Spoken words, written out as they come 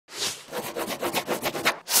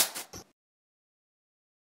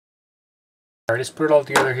Alright, let's put it all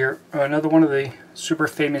together here. Another one of the super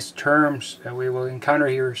famous terms that we will encounter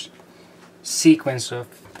here is sequence of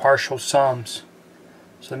partial sums.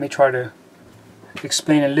 So let me try to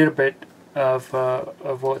explain a little bit of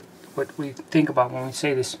what we think about when we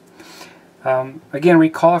say this. Again,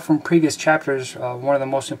 recall from previous chapters, one of the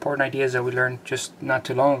most important ideas that we learned just not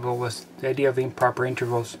too long ago was the idea of improper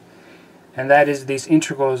integrals. And that is these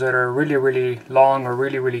integrals that are really, really long or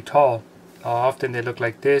really, really tall. Often they look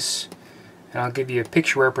like this. And I'll give you a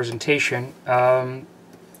picture representation.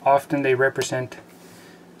 Often they represent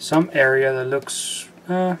some area that looks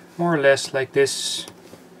more or less like this.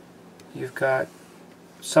 You've got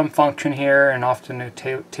some function here, and often it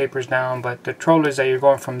tapers down, but the trouble is that you're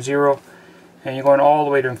going from 0 and you're going all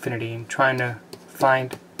the way to infinity and trying to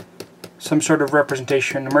find some sort of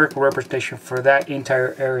representation, numerical representation for that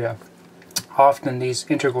entire area. Often these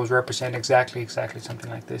integrals represent exactly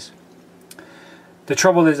something like this. The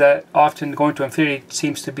trouble is that often going to infinity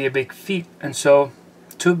seems to be a big feat, and so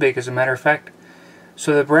too big as a matter of fact.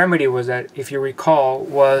 So the remedy was that, if you recall,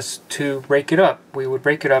 was to break it up. We would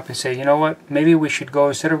break it up and say, you know what, maybe we should go,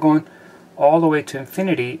 instead of going all the way to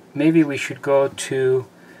infinity, maybe we should go to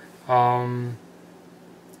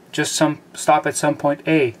just stop at some point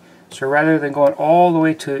A. So rather than going all the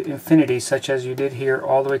way to infinity, such as you did here,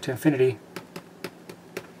 all the way to infinity,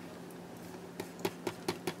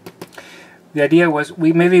 the idea was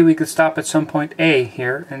maybe we could stop at some point A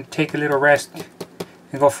here and take a little rest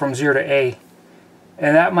and go from 0 to A.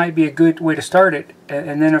 And that might be a good way to start it.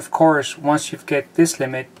 And then, of course, once you get this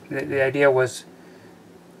limit, the idea was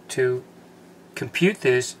to compute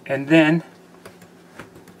this and then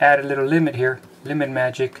add a little limit here, limit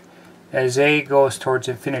magic, as A goes towards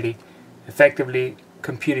infinity, effectively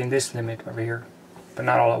computing this limit over here, but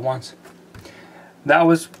not all at once.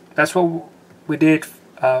 That's what we did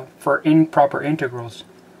for improper integrals.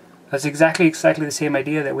 That's exactly the same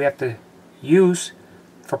idea that we have to use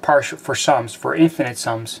for sums, for infinite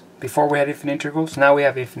sums. Before we had infinite integrals, now we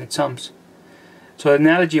have infinite sums. So the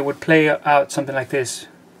analogy would play out something like this.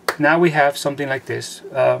 Now we have something like this,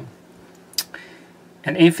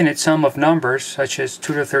 an infinite sum of numbers, such as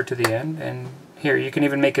 2 to the third to the n, and here you can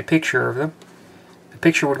even make a picture of them. The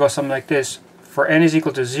picture would go something like this. For n is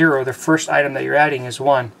equal to 0, the first item that you're adding is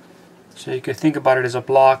 1. So you could think about it as a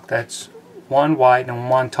block that's 1 wide and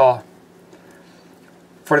 1 tall.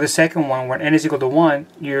 For the second one, when n is equal to 1,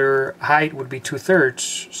 your height would be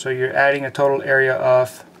 2/3. So you're adding a total area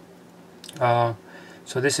of,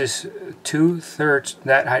 so this is 2/3,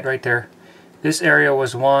 that height right there. This area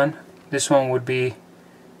was 1. This one would be,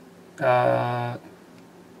 the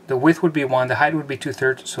width would be 1, the height would be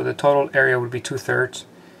 2/3, so the total area would be 2/3.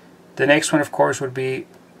 The next one, of course, would be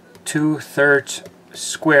 2/3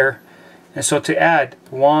 square. And so to add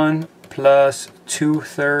 1 plus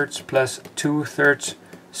 2/3 plus 2/3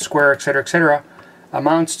 square, etc.,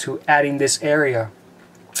 amounts to adding this area,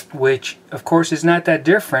 which of course is not that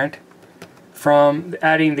different from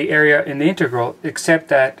adding the area in the integral, except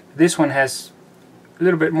that this one has a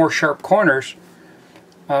little bit more sharp corners,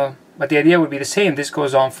 but the idea would be the same. This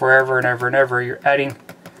goes on forever and ever and ever. You're adding,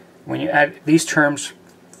 when you add these terms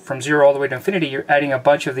from 0 all the way to infinity, you're adding a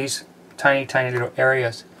bunch of these tiny little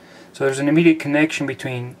areas. So there's an immediate connection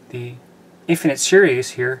between the infinite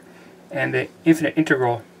series here and the infinite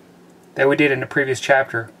integral that we did in the previous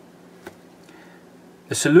chapter.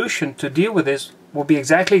 The solution to deal with this will be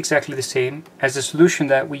exactly the same as the solution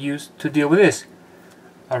that we used to deal with this.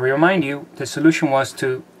 I'll remind you, the solution was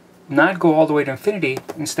to not go all the way to infinity,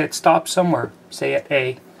 instead stop somewhere, say at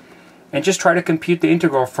A, and just try to compute the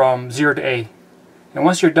integral from 0 to A. And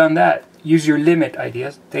once you're done that, use your limit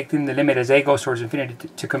ideas, taking the limit as A goes towards infinity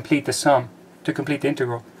to complete the sum, to complete the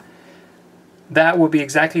integral. That will be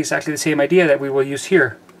exactly the same idea that we will use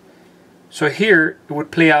here. So here it would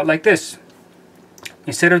play out like this.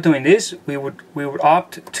 Instead of doing this, we would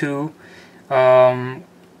opt to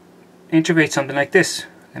integrate something like this.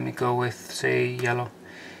 Let me go with, say, yellow.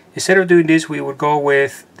 Instead of doing this, we would go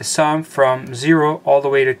with the sum from 0 all the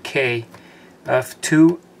way to k of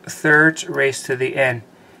 2/3 raised to the n.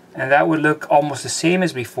 And that would look almost the same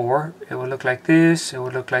as before. It would look like this, it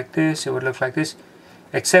would look like this, it would look like this.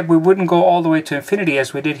 Except we wouldn't go all the way to infinity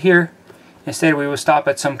as we did here. Instead we will stop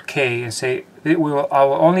at some k and say, I will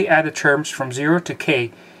only add the terms from 0 to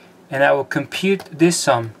k, and I will compute this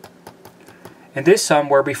sum. And this sum,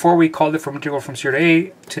 where before we called it from integral from 0 to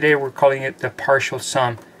a, today we're calling it the partial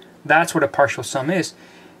sum. That's what a partial sum is.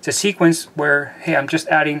 It's a sequence where, hey, I'm just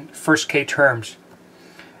adding first k terms.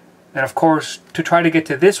 And of course, to try to get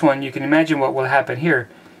to this one, you can imagine what will happen here.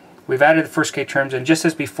 We've added the first k terms, and just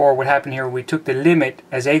as before, what happened here, we took the limit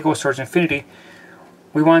as a goes towards infinity.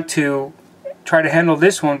 We want to try to handle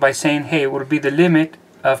this one by saying, hey, it would be the limit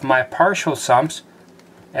of my partial sums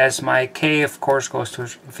as my k, of course, goes to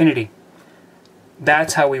infinity.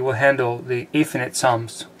 That's how we will handle the infinite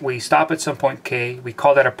sums. We stop at some point k, we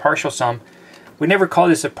call that a partial sum. We never call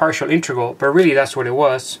this a partial integral, but really that's what it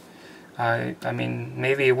was. I mean,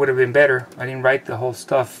 maybe it would have been better. I didn't write the whole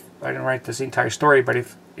stuff. I didn't write this entire story, but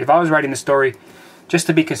if I was writing the story, just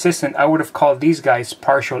to be consistent, I would have called these guys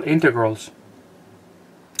partial integrals.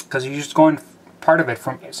 Because you're just going part of it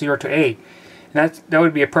from 0 to a. And that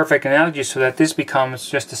would be a perfect analogy, so that this becomes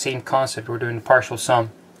just the same concept. We're doing the partial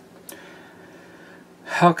sum.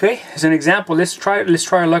 Okay, as an example, let's try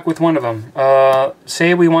our luck with one of them.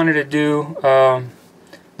 Say we wanted to do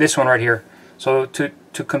this one right here. So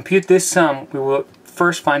to compute this sum, we will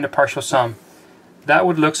first find the partial sum. That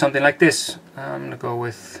would look something like this. I'm going to go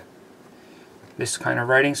with this kind of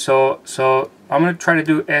writing. So I'm going to try to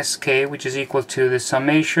do sk, which is equal to the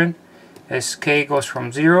summation. Sk goes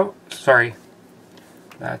from 0. Sorry,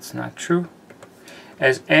 that's not true.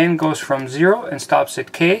 As n goes from 0 and stops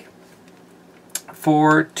at k,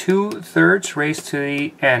 for 2/3 raised to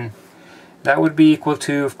the n. That would be equal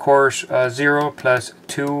to, of course, 0 plus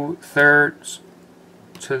 2/3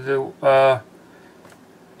 to the,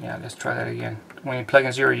 yeah, let's try that again. When you plug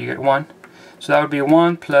in 0, you get 1. So that would be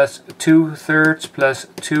 1 plus 2/3 plus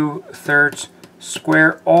 2/3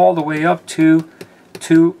 square all the way up to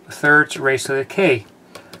 2/3 raised to the k.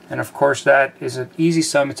 And of course that is an easy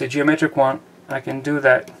sum. It's a geometric one. I can do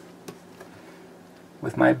that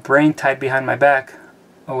with my brain tied behind my back.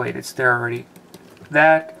 Oh wait, it's there already.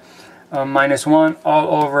 That minus 1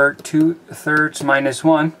 all over 2/3 minus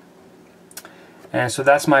 1. And so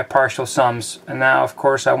that's my partial sums. And now of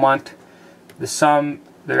course I want the sum,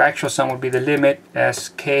 the actual sum would be the limit as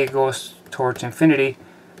k goes towards infinity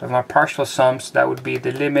of my partial sums. That would be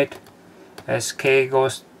the limit as k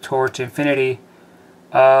goes towards infinity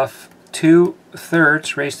of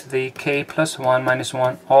 2/3 raised to the k plus 1 minus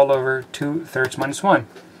 1 all over 2/3 minus 1.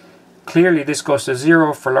 Clearly this goes to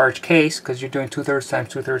 0 for large k's because you're doing 2/3 times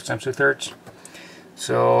 2/3 times 2/3.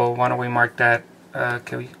 So why don't we mark that?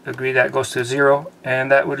 Can we agree that goes to 0?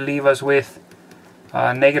 And that would leave us with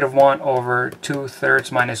negative 1 over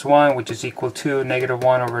 2/3 minus 1, which is equal to negative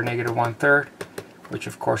 1 over negative 1/3, which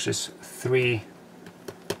of course is 3.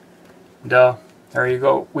 Duh. There you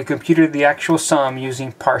go. We computed the actual sum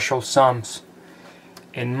using partial sums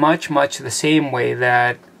in much the same way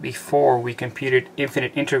that before we computed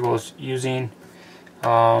infinite integrals using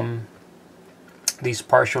these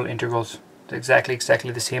partial integrals. It's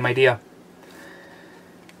exactly the same idea.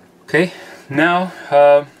 Okay, now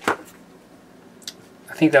I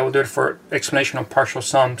think that will do it for explanation of partial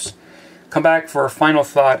sums. Come back for a final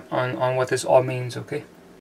thought on what this all means, okay?